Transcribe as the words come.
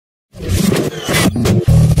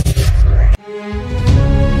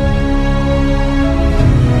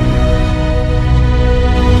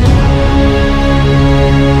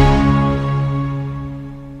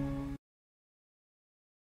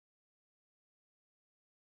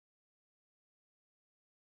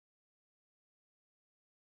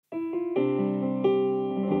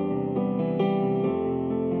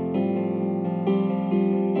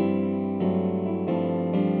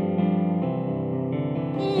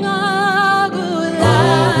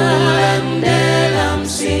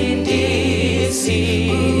msindisi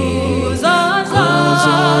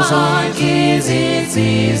kuzo zonke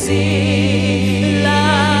izinsizi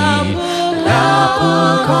lapho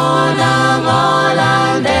khona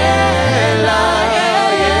ngolandela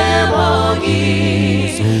yebo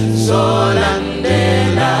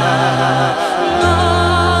ngizolandela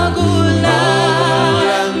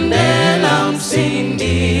ngokulandela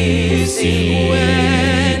msindisi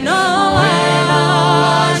wena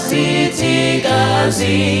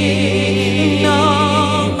wasithikazi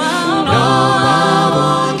noma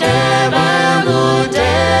bonke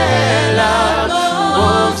bekudela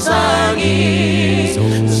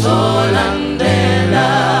ngizolandela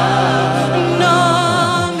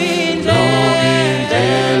noma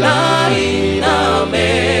indlela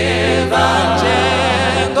inameva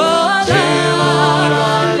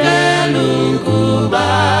njengolandela ukuba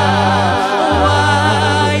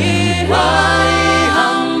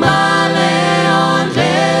wayihamba leyo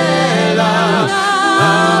ndlela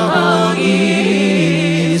ngakho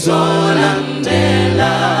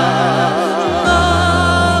ngizolandela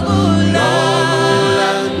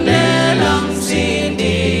ngokulandela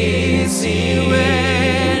msindisi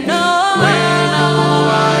wena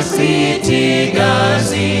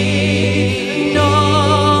wasithikazi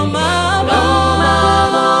noma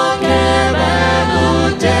bonke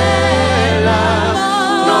bekudela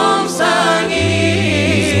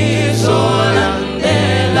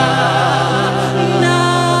nomsangizolandela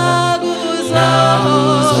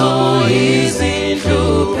nakuzo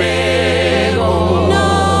izinhlupheko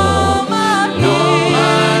noma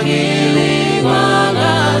ngilingwa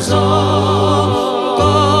ngazo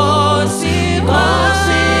Nkosi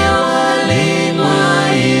walingwa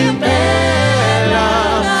impela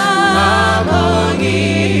ngakho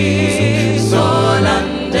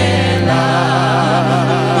ngizolandela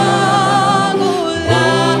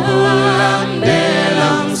ngokulandela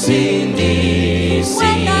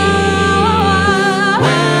msindisi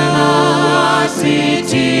wena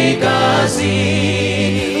wasithikazi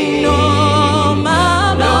noma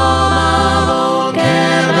bonke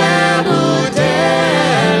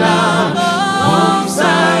bekudela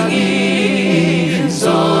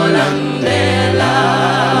nomsangizolandela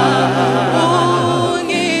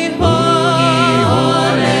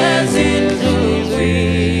ungihole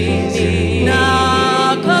ezinhlunzwini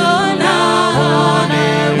nakhona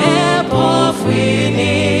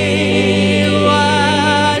ephofwini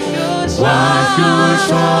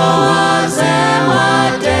wahlushwa waze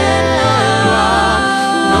wadelwa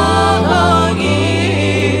nokho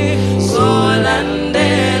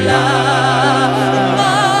ngizolandela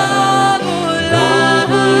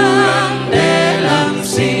ngokulandela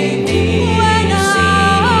msindisi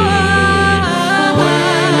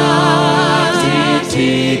wena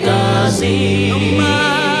wasithikazi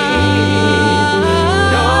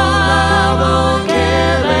noma bonke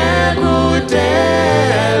bekudela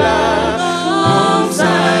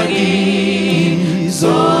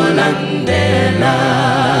nomsangizolandela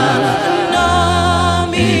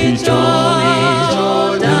noma iJordan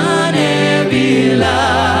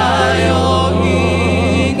ebilayo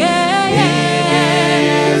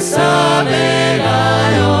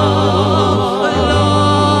ngiyesabekayo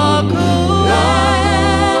lokhu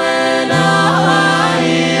wena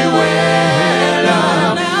wayiwela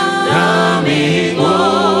nami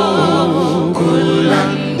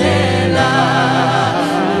ngokulandela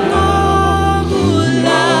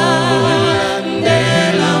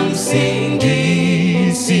ngokulandela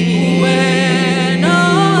msindisi wena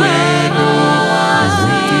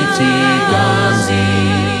wasithikazi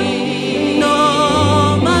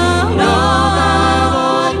noma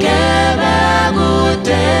bonke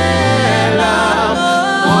bekudela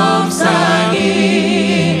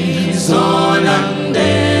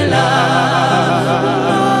nomsangizolandela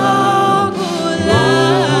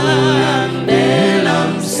ngokulandela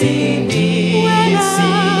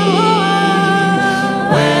msindisi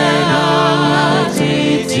wena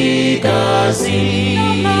wasithikazi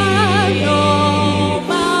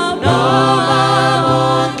noma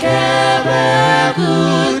bonke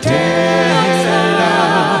bekudela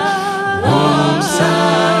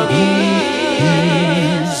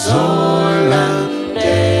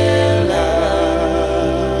nomsangizolandela.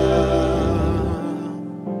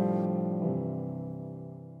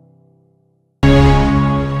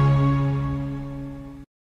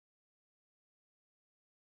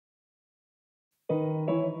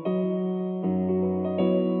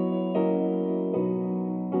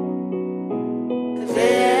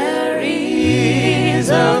 There is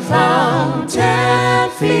a fountain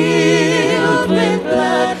filled with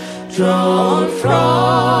blood drawn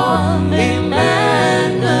from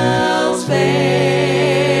Emmanuel's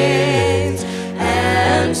veins.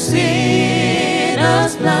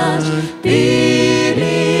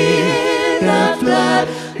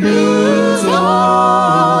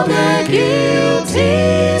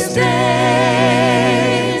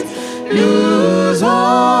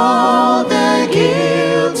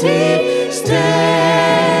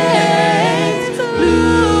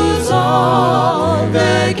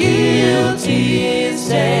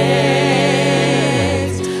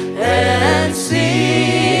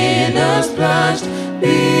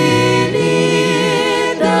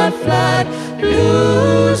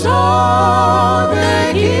 lose all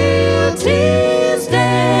the guilty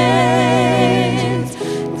stains.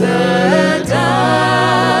 The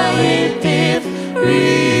dying thief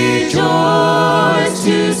rejoiced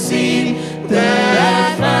to see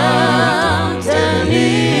that fountain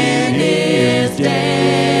in his day.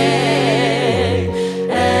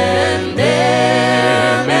 And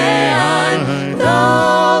there behind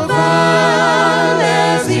the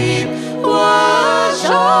violet's heap wash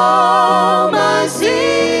all my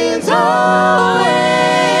sins away.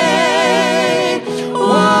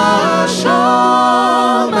 Wash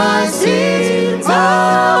all my sins away.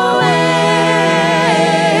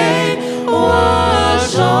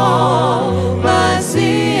 Wash all my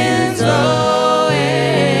sins away.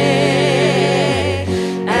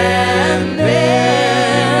 And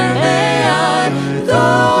there behind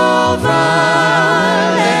the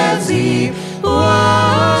violet's heap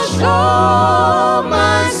wash all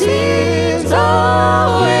my sins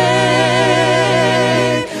away.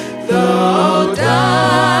 The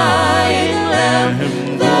dying Lamb,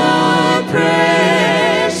 the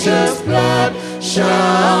precious blood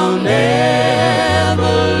shall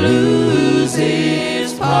never lose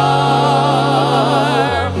its power,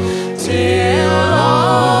 till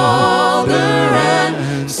all the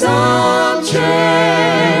ransomed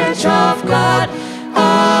church of God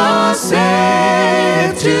are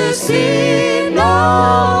saved to sin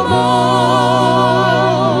no more.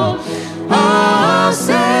 Are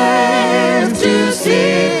saved to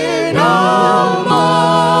sin no more.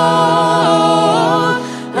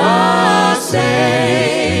 Are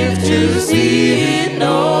saved to sin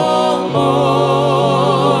no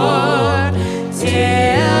more.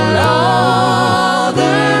 Till all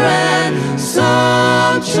the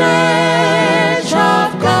ransomed church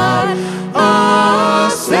of God are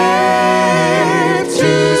saved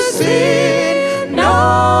to sin no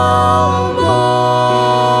more.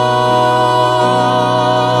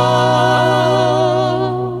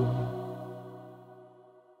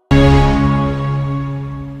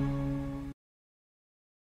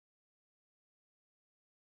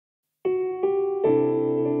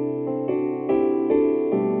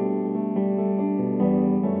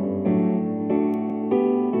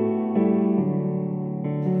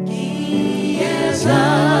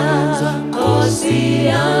 Kosi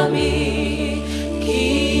ami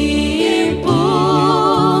kimpun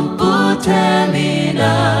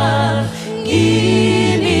termina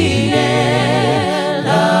gini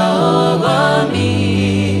laogami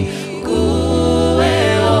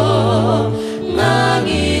kueo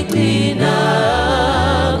ngangitina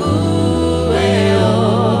kueo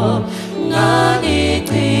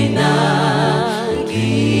ngangitina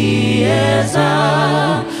gieza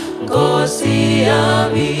kosi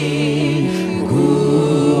ami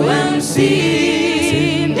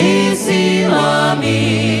Sindisi wami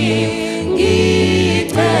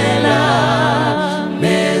ngitela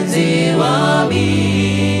menzi wami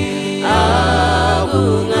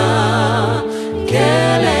agunga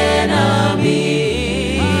kelenami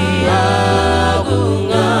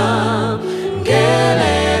agunga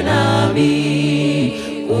kelenami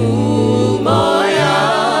umoya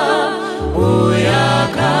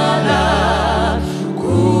uyakala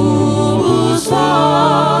kubuswa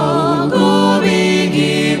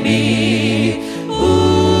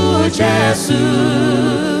Jesu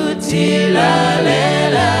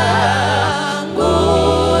tilalela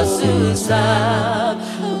ngosusa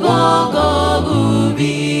bongo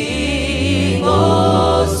gubi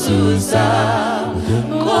ngosusa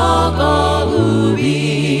bongo gubi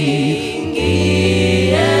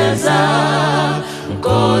ngiyeza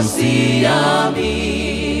nkosi yami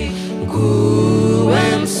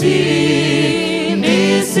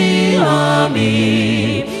kuwemsindisi wami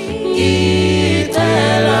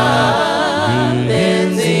ngitela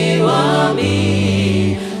menzi wami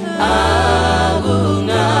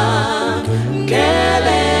agunga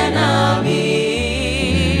kelenami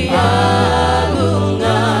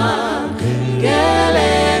agunga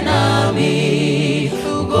kelenami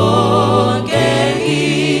gongengi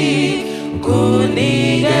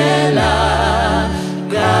kunigela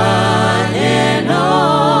ganyeno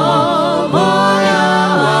moya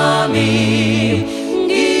wami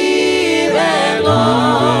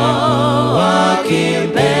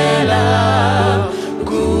Kimpela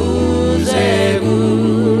kuzegu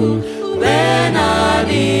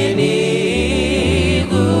benanini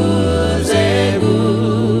kuzegu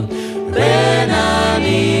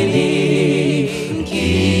benanini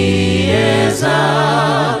kieza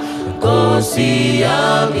kosi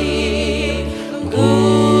yami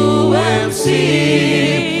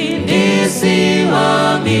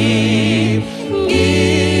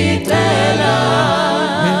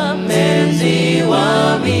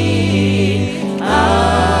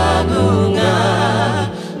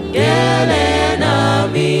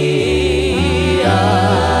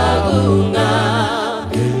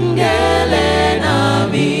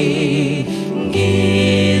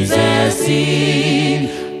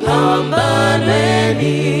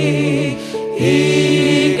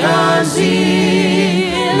igazi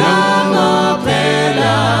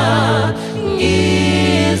lamaphela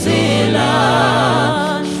ngizila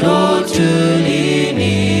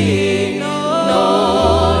hlotshulini no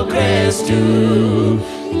Kristu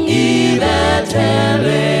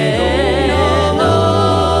ngibethelwe no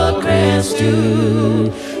Kristu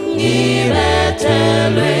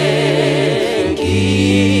ngibethelwe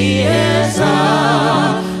ngiyeza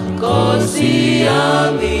Nkosi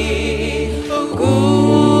yami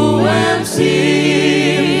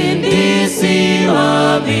Msindisi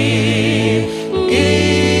wami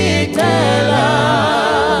ngicela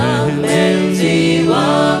menzi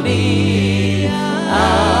wami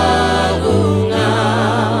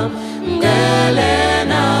akungamkele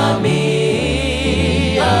nami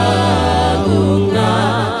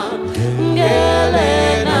akungamkele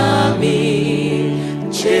nami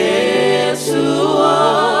Jesu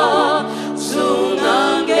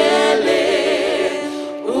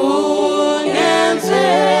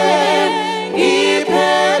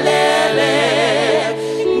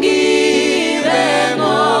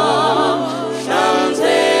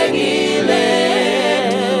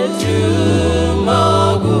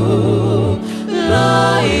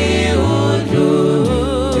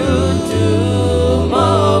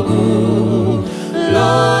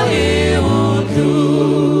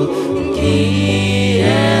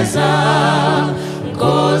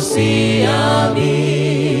Nkosi yami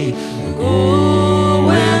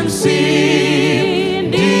kuwe msindisi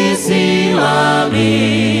wami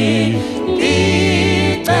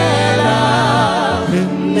ngicela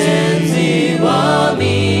menzi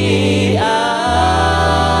wami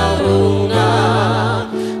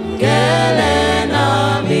akungamkele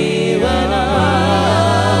nami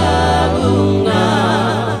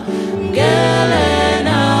akungamkele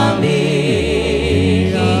nami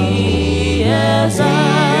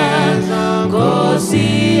Nkosi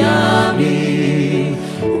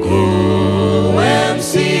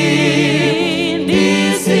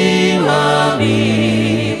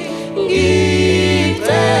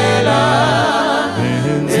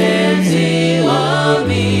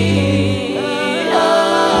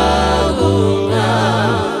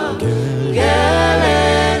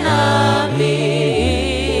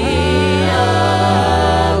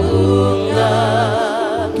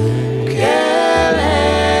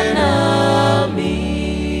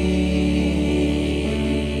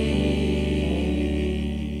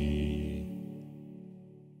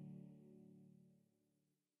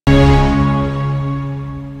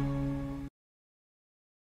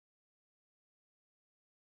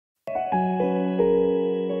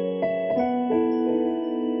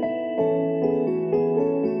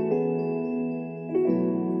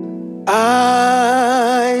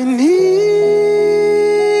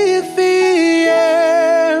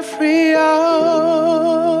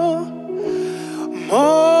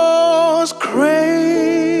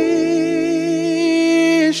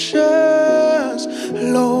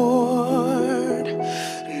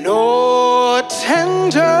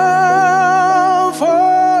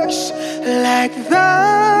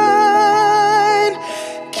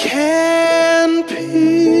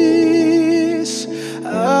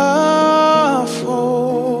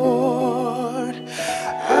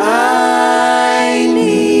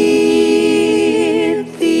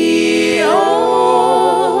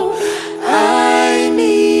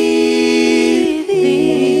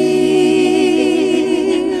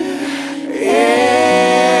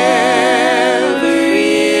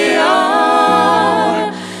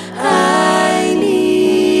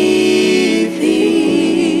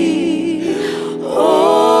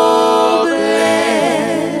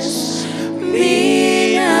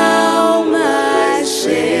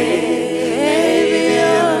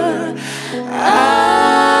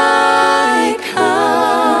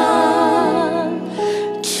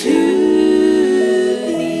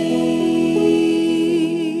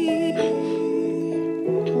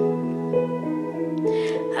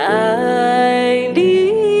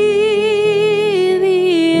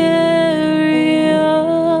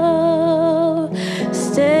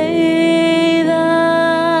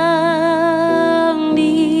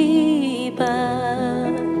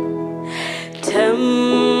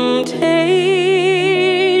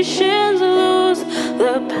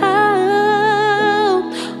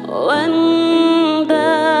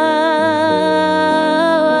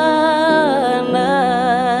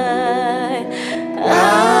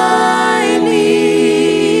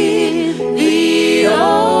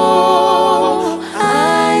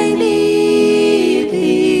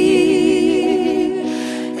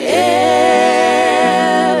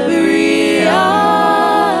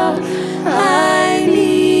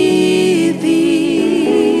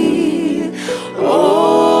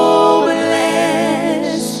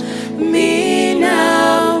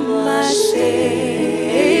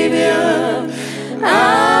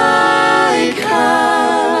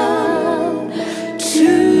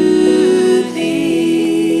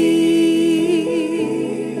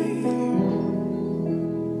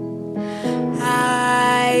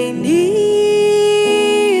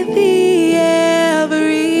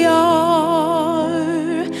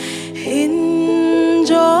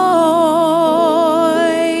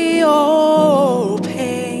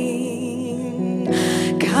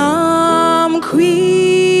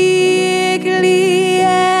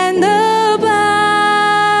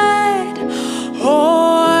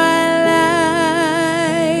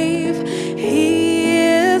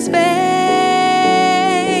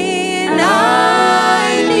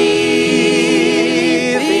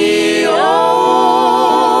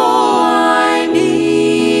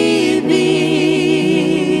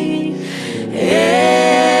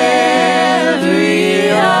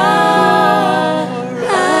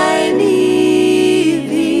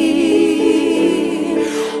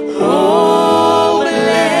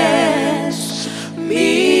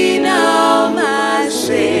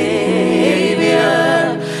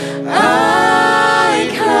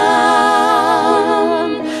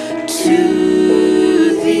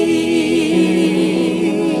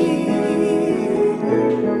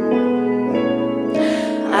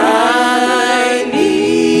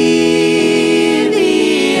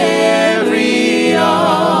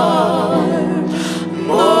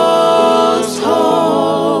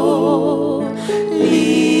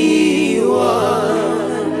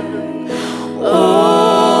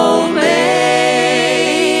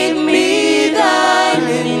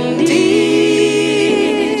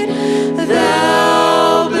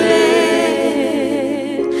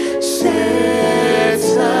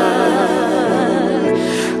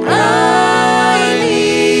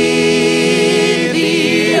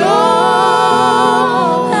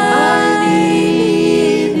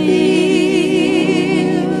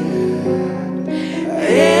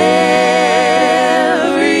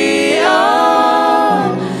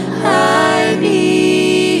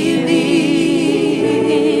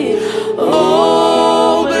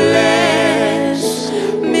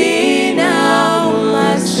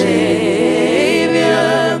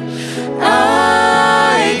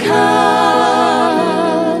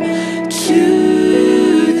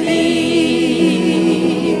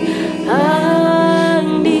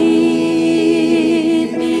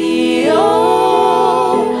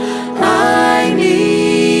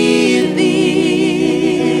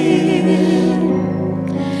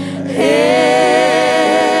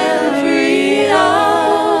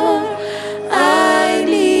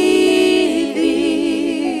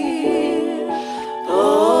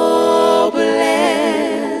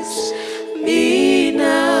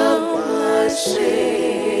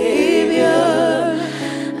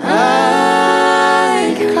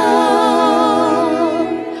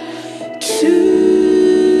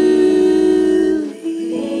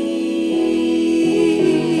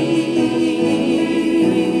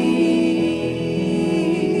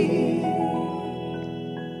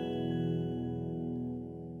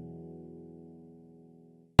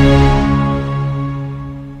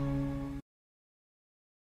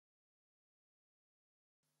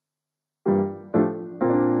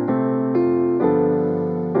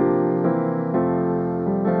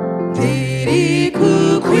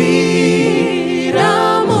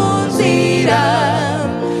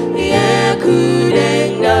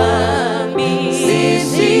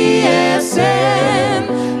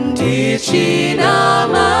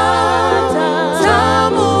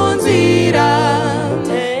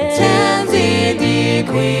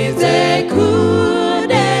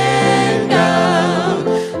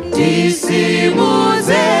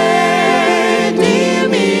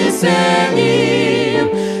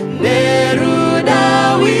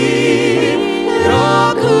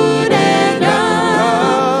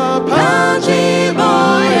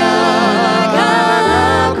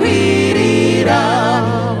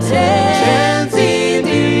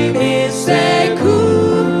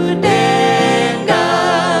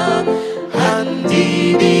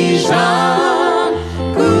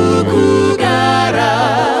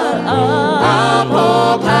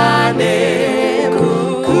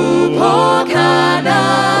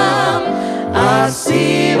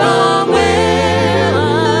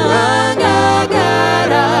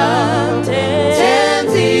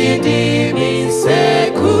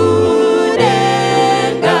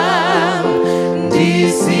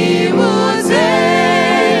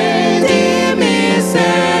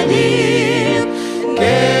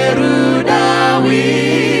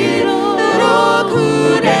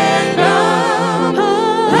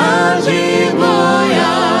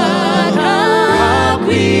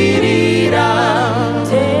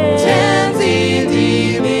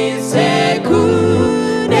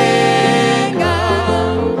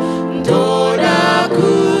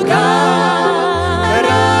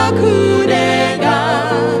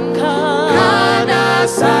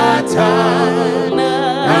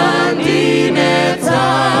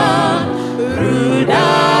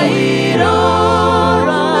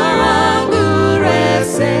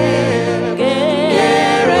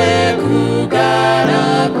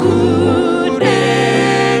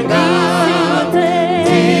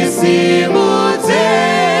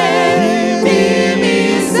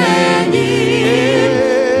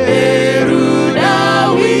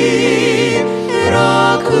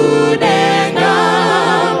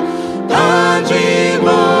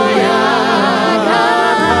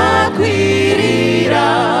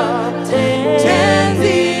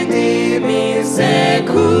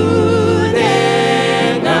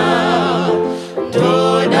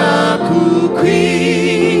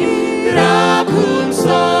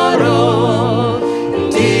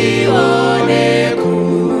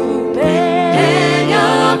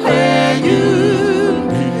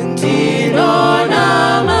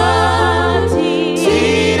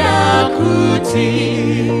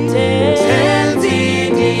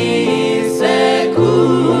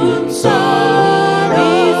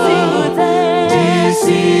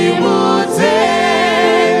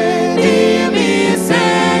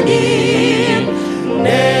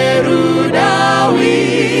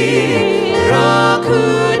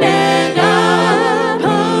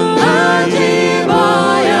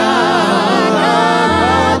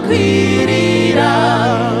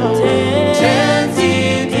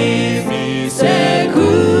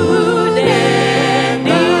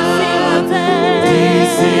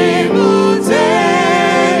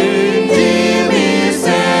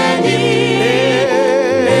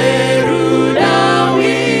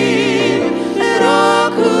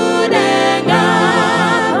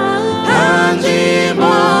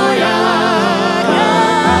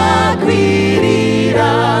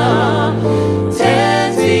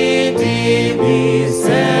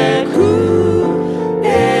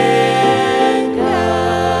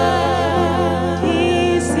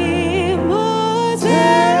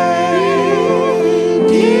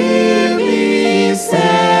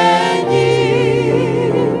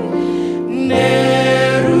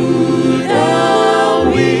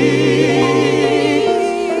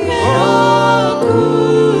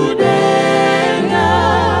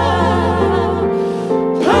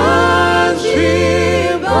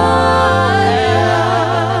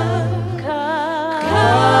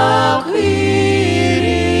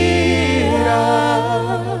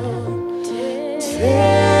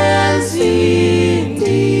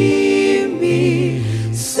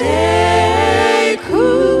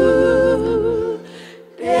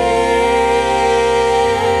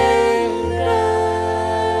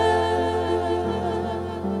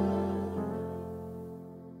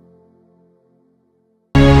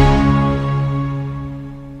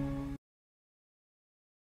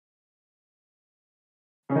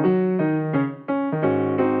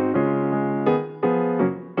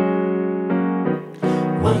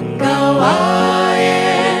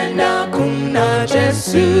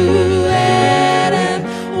예수에는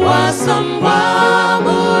와성과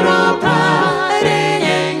물어파르냐냐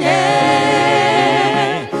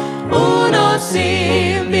우노심비라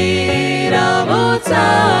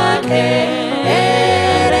못하게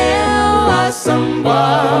에레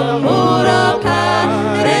와성과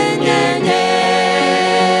물어파르냐냐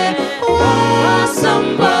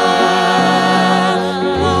와성과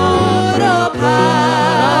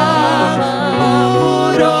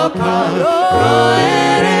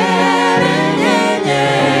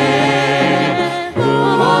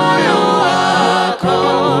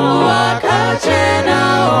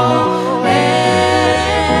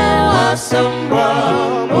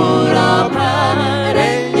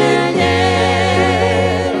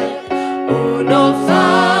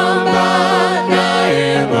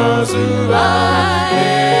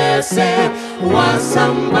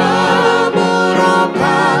Wasamba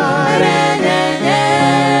muroparenyenya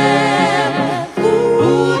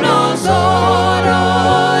uno zoro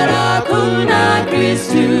rakuna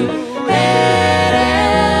Kristu ere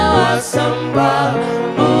wasamba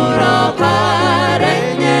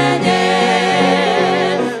muroparenyenya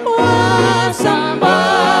wasamba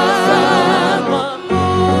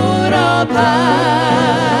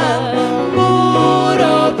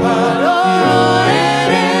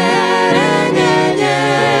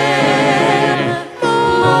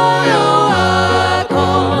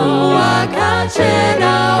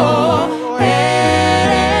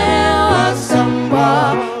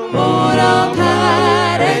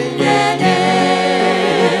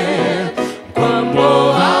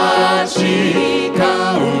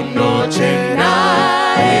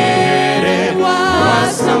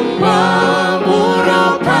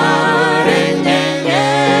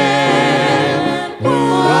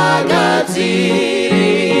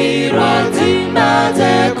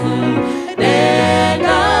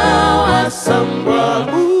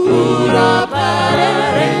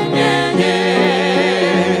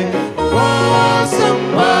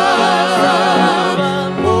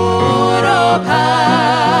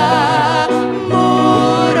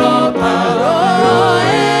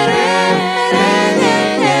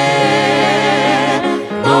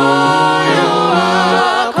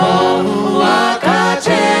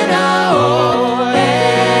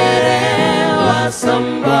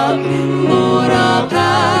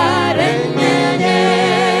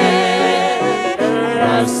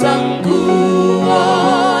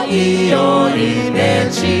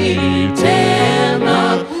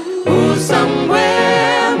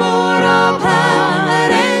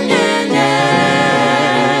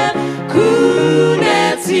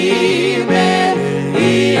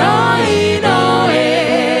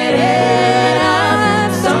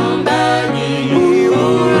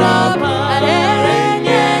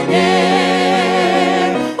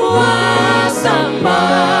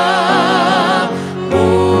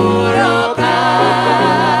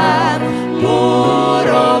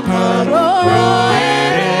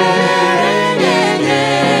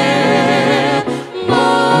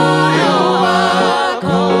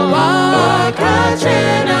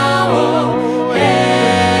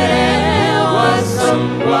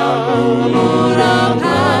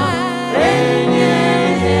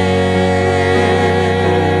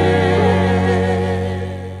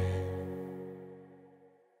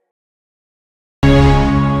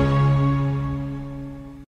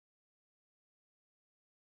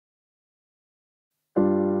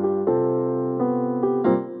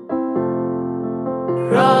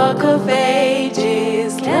Rock of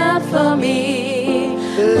ages, care for me.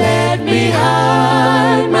 Let me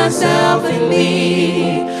hide myself in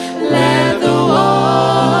thee. Let the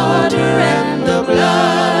water and the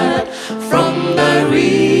blood from thy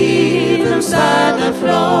rhythm side that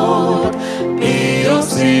flowed be of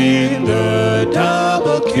sin the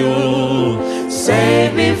double cure.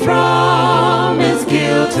 Save me from its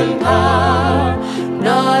guilt and power.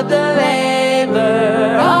 Not the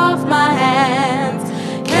labor of my hands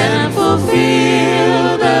can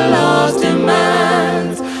fulfill the law's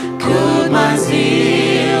demands. Could my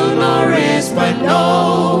zeal nor respite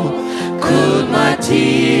know? Could my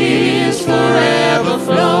tears forever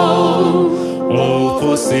flow? Oh,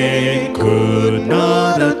 for sin could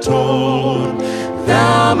not atone.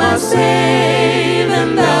 Thou must save,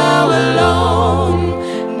 and thou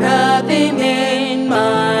alone. Nothing in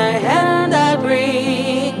my hand I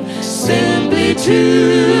bring, simply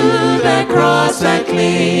to thy cross I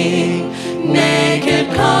cling.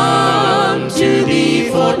 Naked come to thee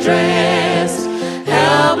for dress,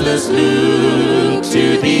 helpless look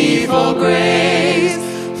to thee for grace.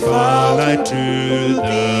 Fall I to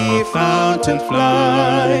the fountain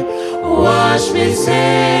fly, wash me,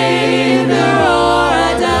 Savior, or I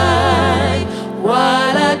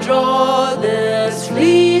while I draw this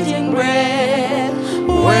fleeting breath.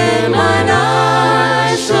 When mine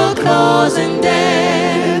eyes shall close in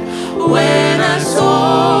death, when I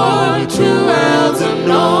soar to worlds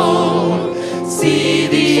unknown, see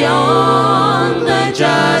thee on thy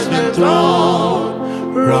judgment throne.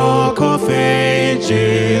 Rock of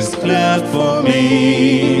ages, cleft for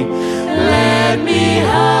me, let me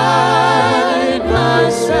hide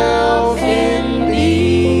myself in thee.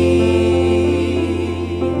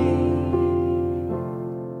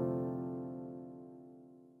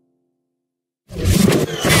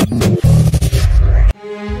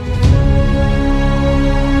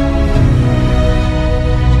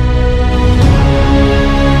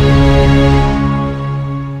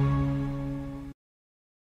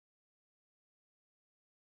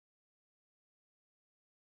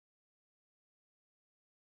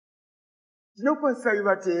 Tinokwasai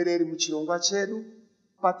vateereri muchirongwa chedu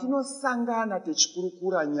patinosangana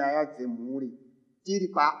tichikurukura nyaya dzemhuri tiri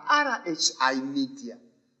paRHI Media,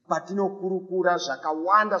 patinokurukura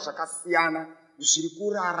zvakawanda zvakasiyana zviri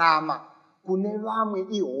kurarama kune vamwe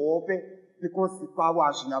ihope because kwavo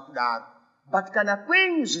hazvina kudaro. But kana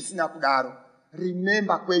kwenyu zvisina kudaro,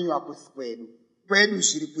 remember kwenyu hakusi kwedu, kwedu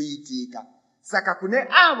zviri kuitika. Saka kune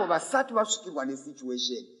avo vasati vasvikirwa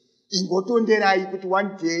nesituation, ingotonderai kuti one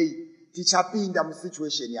day tichapinda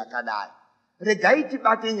musituation yakadai. Regai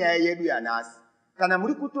tibate nyaya yedu yanhasi. Kana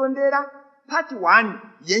muri kutondera part 1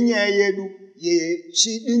 yenyaya yedu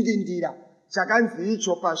yechidindindira chakanzi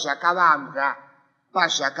icho pazvakavambwa.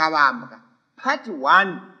 Part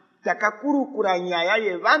 1 takakurukura nyaya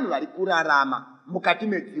yevanhu vari kurarama mukati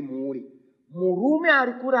medzimhuri. Murume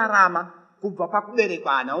ari kurarama kubva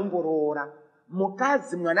pakuberekwa anaomboroora,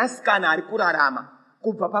 mukadzi mwanasikana ari kurarama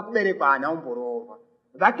kubva pakuberekwa anaomboroorwa.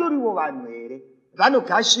 Vatoriwo vanhu here?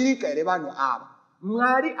 Vanogashirika here vanhu ava?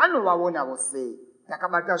 Mwari anovaonawo sei?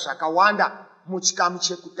 Takabata zvakawanda muchikamu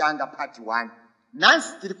chekutanga part 1.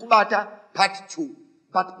 Nhasi tiri kubata part 2.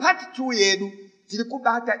 But part 2 yedu tiri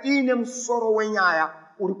kubata iine musoro wenyaya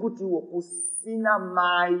uri kutiwo kusina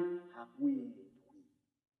mai hakuendwi.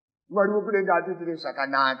 Mwari wokudenga atitire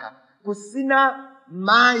zvakanaka. Kusina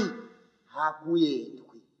mai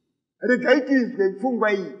hakuendwi. Regai tizwe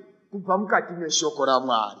pfungwa iyi kubva mukati meshoko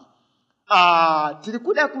raMwari. Tiri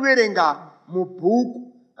kuda kuverenga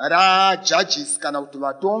mubhuku raJudges kana kuti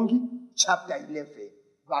Vatongi chapter 11.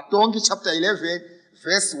 Vatongi chapter 11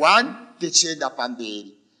 verse 1 tichienda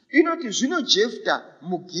pamberi. Inoti zvino Jefta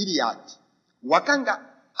muGileadi wakanga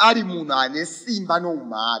ari munhu ane simba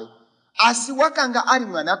noumhare, asi wakanga ari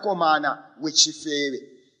mwanakomana wechifeve.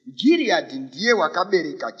 Gileadi ndiye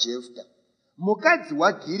wakabereka Jefta. Mukadzi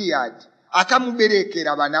waGileadi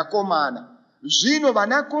akamuberekera vanakomana. Zvino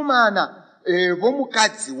vanakomana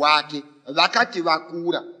vomukadzi wake vakati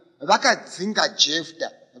vakura, vakadzinga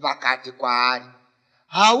Jefta vakati kwaari,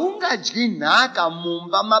 haungadyi nhaka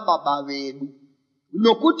mumba mababa vedu,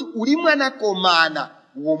 nokuti uri mwanakomana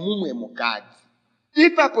womumwe mukadzi.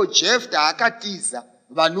 Ipapo Jefta akatiza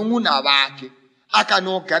vanun'una vake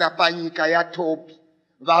akanogara panyika yaTopi.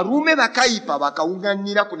 Varume vakaipa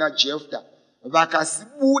vakaunganira kuna Jefta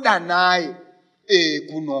vakasibuda naye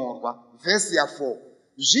kunorwa. Verse 4.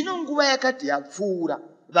 Zvino nguva yakati yapfuura,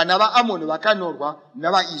 vana vaAmoni vakanorwa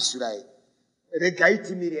navaIsraeri. Regai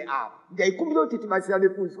timire apa. Ndaikumbira kuti tibatsirane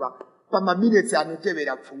kunzwa pamaminitsi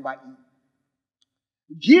anotevera pfungwa iyi.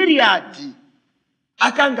 Gileadi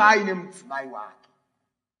akanga aine mudzimai wake.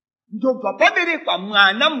 Ndobva paberekwa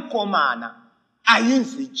mwana mukomana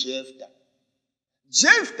ainzi Jefta.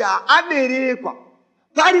 Jefta aberekwa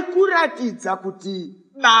pari kuratidza kuti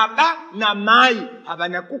baba namai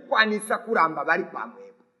havana kukwanisa kuramba vari pamwepo.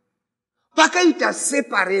 Pakaita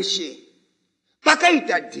separation,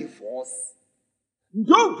 pakaita divorce.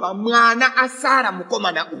 Ndobva mwana asara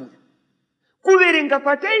mukomana uyu. Kuverenga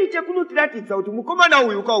kwataita kunotiratidza kuti mukomana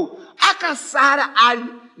uyu kauyu akasara ari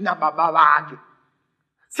nababa vake.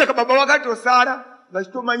 Saka baba vakatosara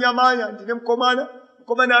vachitomanya-manya, ndine mukomana,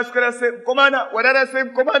 mukomana aswera sei, mukomana warara sei,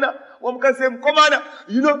 mukomana wamuka sei, mukomana,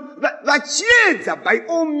 vachiedza by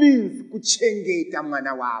all means kuchengeta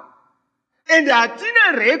mwana wavo. And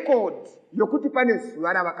hatina record yokuti pane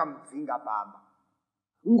zuva ravakamuzinga baba.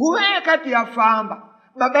 Nguva yakati yafamba,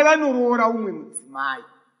 baba vanoroora umwe mudzimai.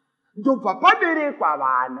 Ndobva paberekwa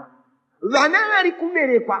vana. Vana vari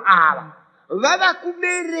kuberekwa ava vava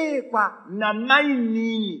kuberekwa namai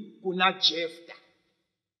nini kuna Jefta.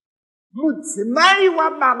 Mudzimai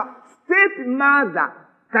wababa, step mother,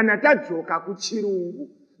 kana tadzoka kuchirungu,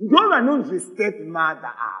 ndo vanonzi step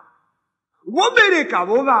mother ava. Vobereka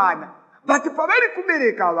vo vana, but pavari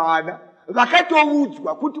kubereka vana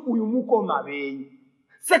vakatoudzwa kuti uyu mukoma venyu.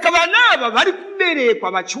 saka vana ava vari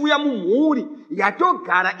kuberekwa vachiuya mumhuri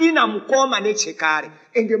yatogara ina mukoma nechekare,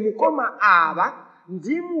 ende mukoma ava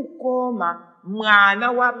ndimukoma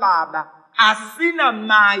mwana wababa asina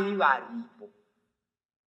mai varipo.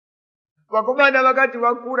 Vakomana vakati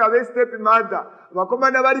vakura vestep mother,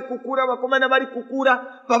 vakomana vari kukura,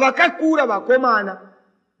 pavakakura vakomana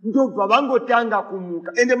ndobva vangotanga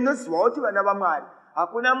kumuka. Ende munoziva kuti vana vaMwari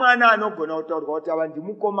hakuna mwana anogona kutaurwa kuti ava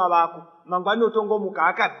ndimukoma vako mangwani otongomuka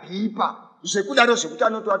akabhipa zvekudaro zvekuti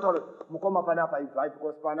anotoataura mukoma panapa ibvai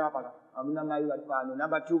because panapa hamuna mai vari pano,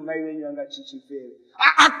 number 2 mai venyu anga chichifere.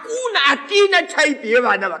 Hatina type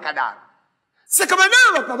yevana vakadaro. Saka vana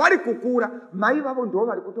ava pavari kukura mai vavo ndo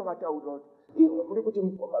vari kutovataurira kuti iwe muri kuti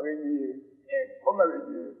mukoma venyu iye, mukoma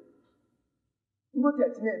venyu iye, ingoti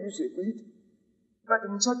hatina henyu zvekuita, kati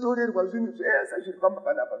muchatorerwa zvinhu zvese zviri pamba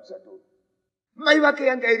panapa muchatorwa. Mai vake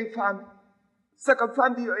yanga iri pfambi, saka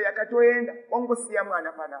pfambi iyo yakatoenda wangosiya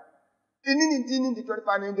mwana panapa. Inini ndini nditori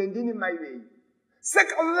pano ende ndini mai venyu.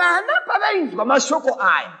 Saka vana pavainzwa mashoko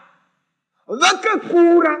aya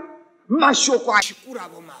vakakura, mashoko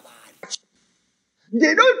achikuravo mavari.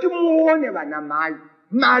 Ndinoda kuti muone vana mai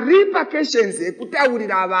maripercussions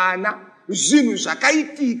ekutaurira vana zvinhu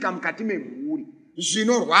zvakaitika mukati memhuri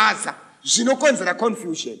zvinorwadza, zvinokonzera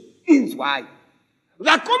confusion. Inzwai,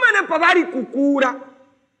 vakomana pavari kukura,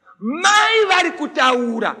 mai vari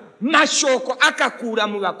kutaura mashoko akakura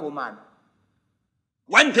muvakomana.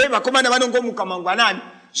 One day vakomana vanongomuka mangwanani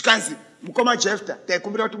zvikanzi mukoma Jefta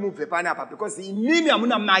taikumbira kuti mubve panapa because imimi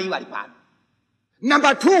hamuna mai vari pano.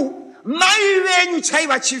 Number 2, mai venyu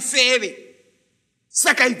chaiva chifeve,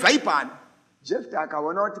 saka ibvai pano. Jefta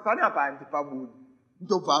akaona kuti panapa handipabudi,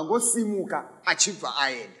 ndobva angosimuka achibva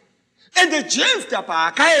aenda. Ende Jefta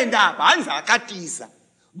paakaenda apa hanzi akatiza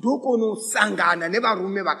ndokunosangana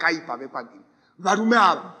nevarume vakaipa vepagini. Varume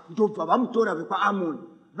ava ndobva vamutora vekwaAmoni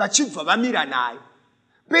vachibva vamira naye.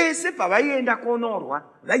 Pese pavaienda konorwa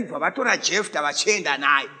vaibva vatora Jefta vachienda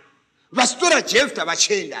naye, vachitora Jefta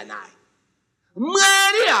vachienda naye.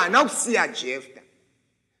 Mwari haana kusiya Jefta.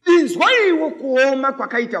 Inzwaiwo kuoma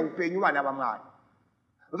kwakaita upenyu vana vaMwari.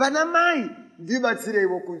 Vana mai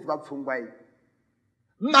ndibatsireiwo kunzwa pfungwa iyi.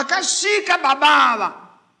 Makasvika baba ava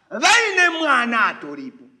vaine mwana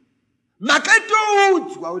atoripo,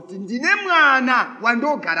 makatoudzwa kuti ndine mwana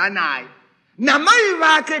wandogara naye namai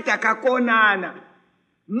vake takakonana.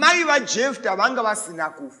 Mai vaJefta vanga vasina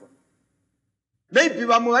kufa. Maybe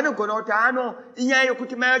vamwe vanogona kuti ano inyaya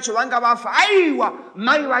yokuti mai vacho vanga vafa. Aiwa,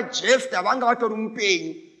 mai vaJefta vanga vatori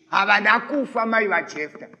mupenyu, havana kufa mai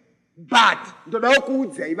vaJefta. But ndodawo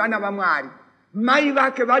kuudzai vana vaMwari, mai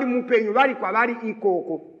vake vari mupenyu, vari kwavari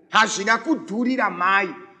ikoko, hazvina kudhurira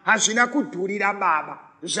mai, hazvina kudhurira baba,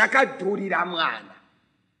 zvakadhurira mwana.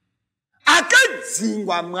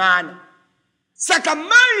 Akadzingwa mwana, saka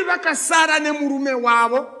mai vakasara nemurume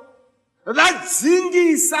wavo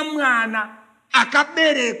vadzingisa mwana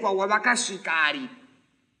akaberekwa wavakasvika aripo.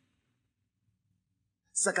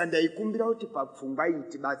 Saka ndaikumbira kuti papfungwa iyi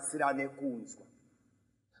tibatsirane kunzwa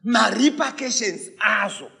maripercussions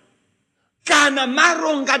azvo kana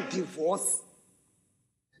maronga divorce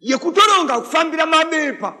yekutoronga kufambira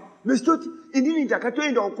mabepa mechitoti inini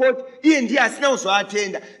ndakatoenda ukoti iye ndiye asina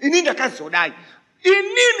kuzoatenda, inini ndakazodai.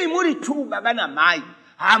 Imimi muri tu baba namai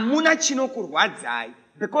hamuna chinokurwadzai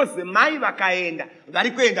because mai vakaenda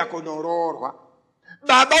vari kuenda kunoroorwa,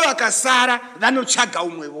 baba vakasara vanotsvaga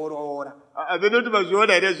umwe voroora. Venoti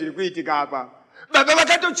vazviona here zviri kuitika apa? Baba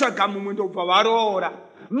vakatotsvaga mumwe ndobva varoora,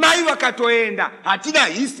 mai vakatoenda. Hatina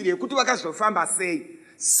history yekuti vakazofamba sei.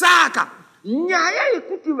 Saka nyaya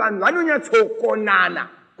yekuti vanhu vanonyatsokonana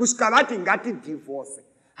kusvika vati ngati divorce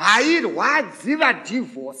hairwadzi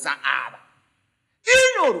vadivorsa ava,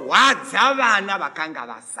 inorwadza vana vakanga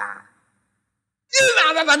vasara.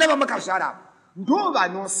 Ivava vana vamakazvara ndo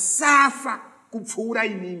vanosafa kupfuura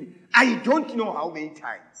imimi. I don't know how many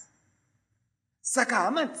times. Saka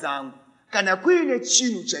hama dzangu, kana kuine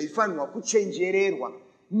chinhu chaifanirwa kuchenjererwa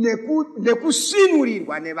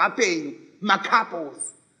nekusvinurirwa nevapenyu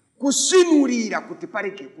macouples, kusvinurira kuti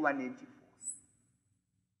parege kuva nedivorce.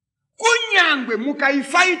 Kunyangwe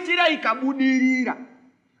mukaifaitira ikabudirira,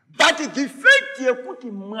 but the fact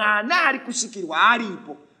yekuti mwana ari kusvikirwa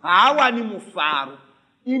aripo haawani mufaro,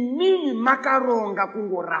 imimi makaronga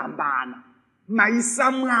kungorambana,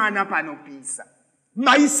 maisa mwana panopisa,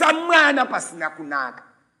 maisa mwana pasina kunaka.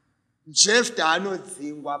 Jefta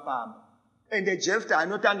anodzingwa pamba, ende Jefta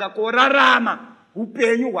anotanga korarama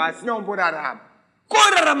upenyu hwaasina kumborarama,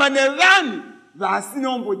 korarama nevanhu vaasina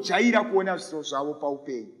kumbojaira kuona zviso zvavo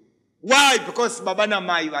paupenyu. Why? Because baba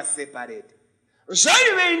namai vaseparate.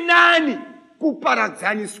 Zvaive nani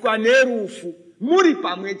kuparadzaniswa nerufu muri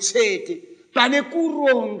pamwe chete pane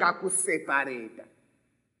kuronga kuseparata.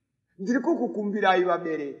 Ndiri kukukumbirai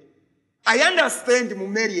vabereki. I understand mu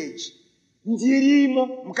marriage ndirimo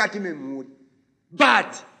mukati memhuri,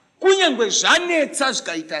 but kunyangwe zvanetsa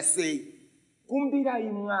zvikaita sei, kumbirai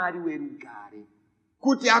Mwari werugare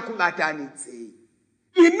kuti akubatanidzei.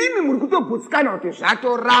 Imimi muri kutobhutsikana kuti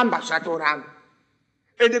zvatoramba.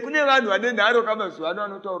 Ende kune vanhu vane nharo kamazuva ano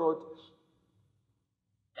vanotaura kuti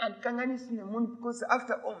handikanganisi nemunhu because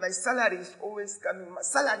after all my salary is always coming.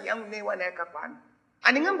 Salary yangu neiwana yakakwana.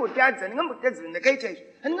 Handingambotadza ndakaita izvi.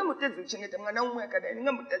 Handingambotadza kuchengeta mwana umwe akadai.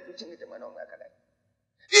 Handingambotadza kuchengeta mwana umwe akadai.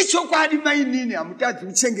 Ichokwadi mainini hamutadzi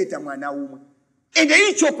kuchengeta mwana umwe. Ende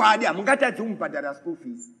ichokwadi hamungatadzi kumubhadhara school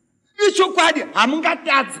fees. Ichokwadi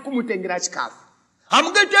hamungatadzi kumutengera chikafu.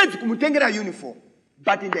 Hamungatadzi kumutengera uniform.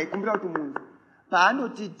 But ndaikumbira kuti munhu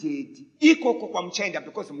paanoti dedi ikoko kwamuchaenda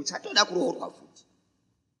because muchatoda kuroorwa futi.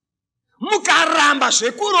 Mukaramba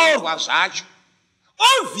zvekuroorwa zvacho,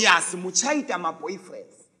 obvious muchaita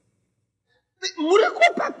maboyfriends. Muri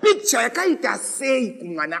kupa picture yakaita sei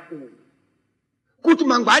kumwana uyu kuti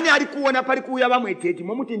mangwani ari kuona pari kuuya vamwe dedi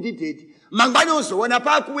momuti ndidedi, mangwani ozoona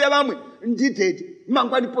pakuuya vamwe ndidedi,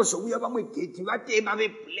 mangwani pozouya vamwe dedi vatema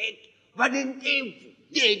veblack vane ndebvu,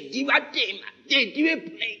 dedi vatema, dedi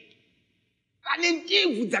veblack vane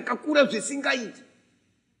ndebvu dzakakura zvisingaiti.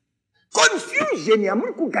 Confusion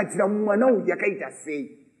yamuri kugadzira mumwana uyu yakaita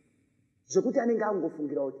sei zvekuti anenge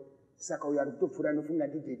angofungira kuti saka uyu ari kutopfuura nofunga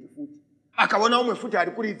ndidedi futi, akaona umwe futi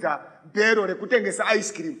ari kuridza bhero rekutengesa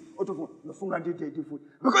ice cream otofunga nofunga ndidedi futi,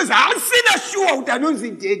 because haasina sure kuti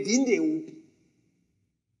anonzi dedi ndeupi.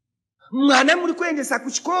 Mwana muri kuendesa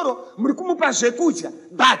kuchikoro, muri kumupa zvekudya,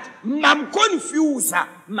 but mamukonfyuza,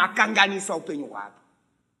 makanganisa upenyu hwake.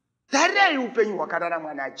 Tarirai upenyu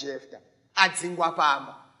hwakararamwa naJefta adzingwa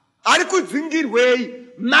pamba. Ari kudzingirwei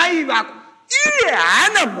mai vako. Iye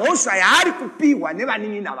haana mhosva yaari kupiwa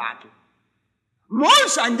nevanin'ina vake.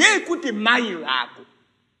 Mhosva ndeyekuti mai vako.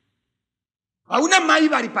 Hauna mai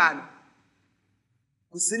vari pano.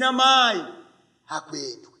 Kusina mai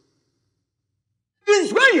hakuendwi.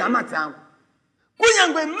 Inzwei hama dzangu.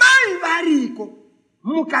 Kunyangwe mai variko,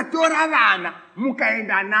 mukatora vana,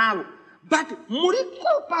 mukaenda navo. But muri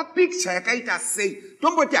kupa picture yakaita sei.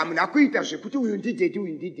 Tomboti hamuna kuita zvekuti uyu ndidedi,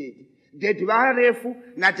 uyu ndidedi. Dedi varefu,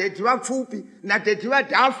 na dedi vapfupi, na dedi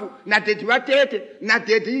vadhafu, na dedi vatete, na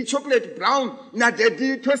dedi chocolate brown, na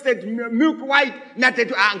dedi toasted milk white, na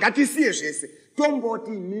dedi ngatisiye zvese.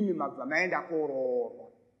 Tomboti mimi mabva maenda koroorwa.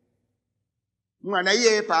 Mwana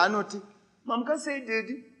iyeye paanoti, mamukasei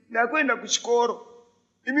dedi, ndakuenda kuchikoro.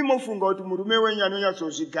 Imi mofunga kuti murume wenyu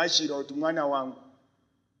anonyatsozvigashira kuti mwana wangu.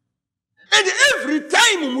 And every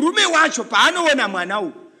time murume wacho paanoona mwana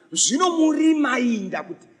uyu, zvinomurimainda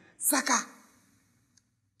kuti saka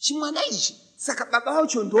chimwana ichi, saka baba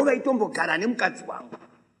vacho ndovaiitombogara nemukadzi wangu.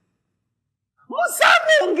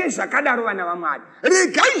 Musaronge zvakadaro vana vaMwari.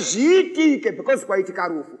 Regai zviitike because kwaitika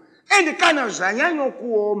rufu. And kana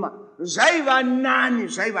zvanyanyokuoma, zvaiva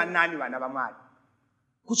nani vana vaMwari.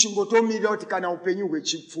 Kuchingotomirira kuti kana upenyu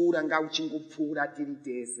hwechipfuura ngauchingopfuura tiri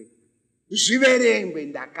tese. Zviverengwe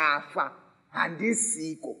ndakafa,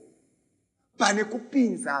 handisiko. Pane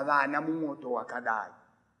kupinza vana mumoto wakadai.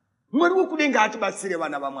 Mwari wokudenga atibatsire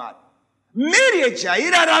vana vaMwari. Marriage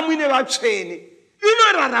hairaramwi nevatsvene,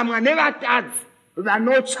 inoraramwa nevatadzi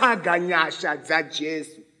vanotsvaga nyasha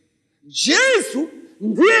dzaJesu. Jesu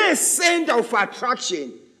ndiye center of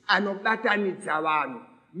attraction anobatanidza vanhu,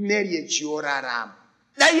 marriage yorarama.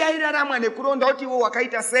 Dai yairaramwa nekuronda kuti iwe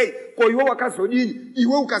wakaita sei, ko iwe wakazodini,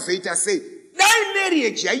 iwe ukazoita sei. Dai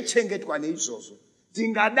marriage yaichengetwa neizvozvo,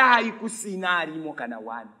 tingadai kusina arimo kana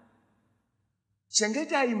wani.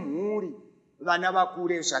 Chengetai mhuri, vana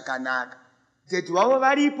vakure zvakanaka. Dedi vavo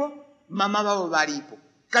varipo, mama vavo varipo.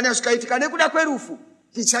 Kana zvikaitika nekuda kwerufu,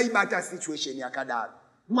 tichaibata situation yakadaro.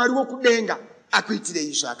 Mwari wokudenga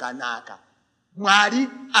akuitirei zvakanaka. Mwari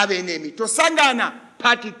ave nemi. Tosangana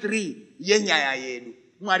part 3 yenyaya yedu.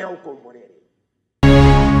 Mwari aukomborere.